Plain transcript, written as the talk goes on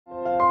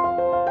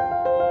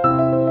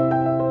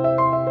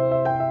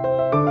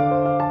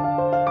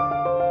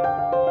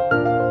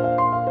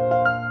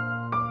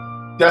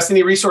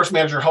Destiny Resource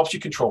Manager helps you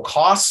control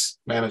costs,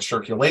 manage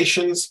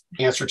circulations,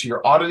 answer to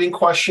your auditing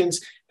questions,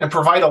 and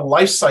provide a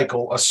life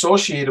cycle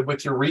associated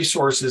with your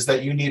resources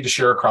that you need to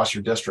share across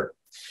your district.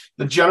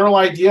 The general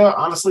idea,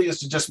 honestly,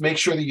 is to just make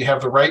sure that you have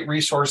the right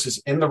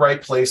resources in the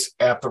right place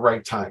at the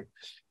right time.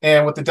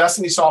 And with the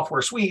Destiny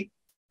software suite,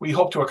 we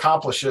hope to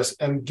accomplish this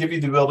and give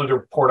you the ability to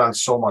report on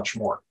so much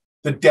more.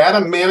 The data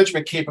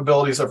management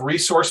capabilities of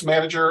Resource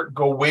Manager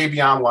go way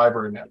beyond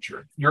Library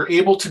Manager. You're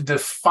able to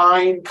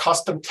define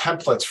custom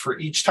templates for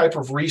each type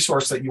of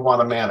resource that you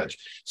want to manage.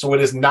 So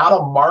it is not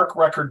a MARC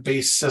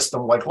record-based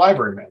system like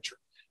Library Manager.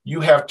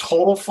 You have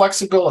total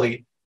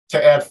flexibility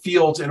to add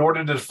fields in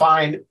order to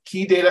define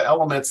key data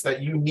elements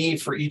that you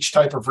need for each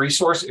type of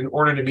resource in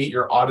order to meet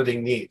your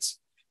auditing needs.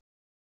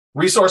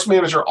 Resource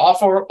Manager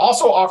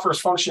also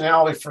offers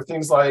functionality for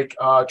things like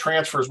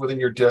transfers within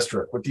your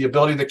district with the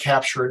ability to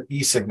capture an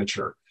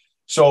e-signature.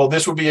 So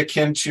this would be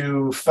akin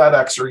to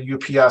FedEx or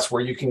UPS,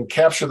 where you can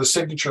capture the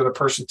signature of the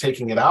person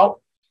taking it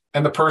out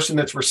and the person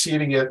that's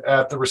receiving it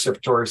at the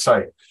reciprocatory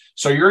site.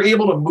 So you're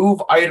able to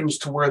move items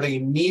to where they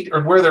need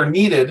or where they're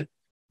needed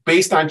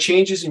based on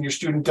changes in your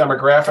student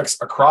demographics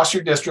across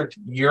your district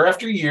year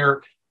after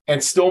year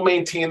and still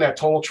maintain that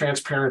total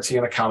transparency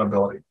and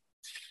accountability.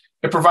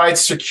 It provides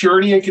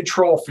security and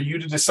control for you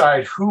to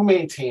decide who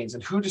maintains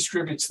and who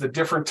distributes the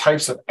different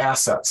types of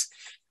assets.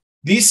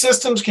 These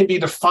systems can be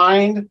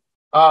defined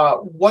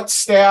what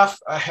staff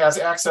has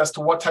access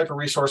to what type of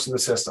resource in the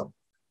system.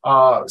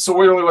 So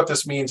really what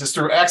this means is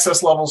through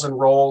access levels and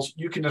roles,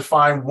 you can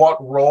define what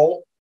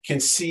role can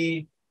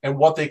see and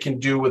what they can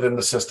do within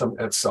the system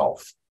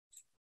itself.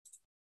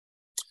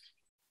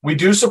 We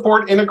do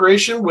support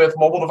integration with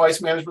mobile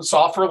device management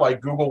software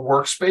like Google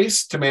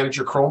Workspace to manage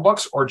your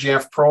Chromebooks or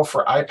Jamf Pro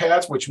for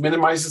iPads, which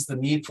minimizes the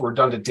need for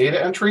redundant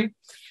data entry.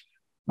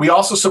 We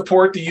also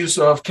support the use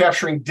of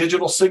capturing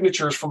digital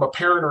signatures from a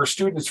parent or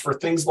students for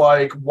things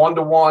like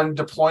one-to-one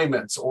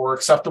deployments or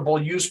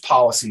acceptable use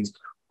policies,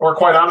 or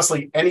quite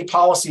honestly, any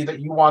policy that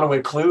you want to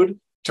include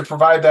to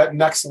provide that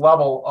next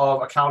level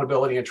of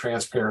accountability and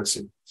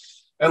transparency.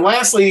 And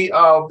lastly,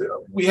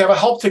 we have a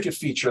help ticket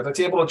feature that's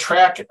able to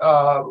track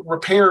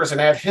repairs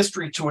and add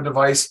history to a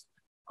device,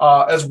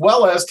 as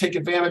well as take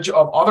advantage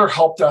of other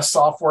help desk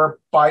software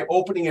by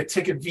opening a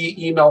ticket via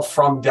email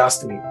from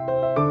Destiny.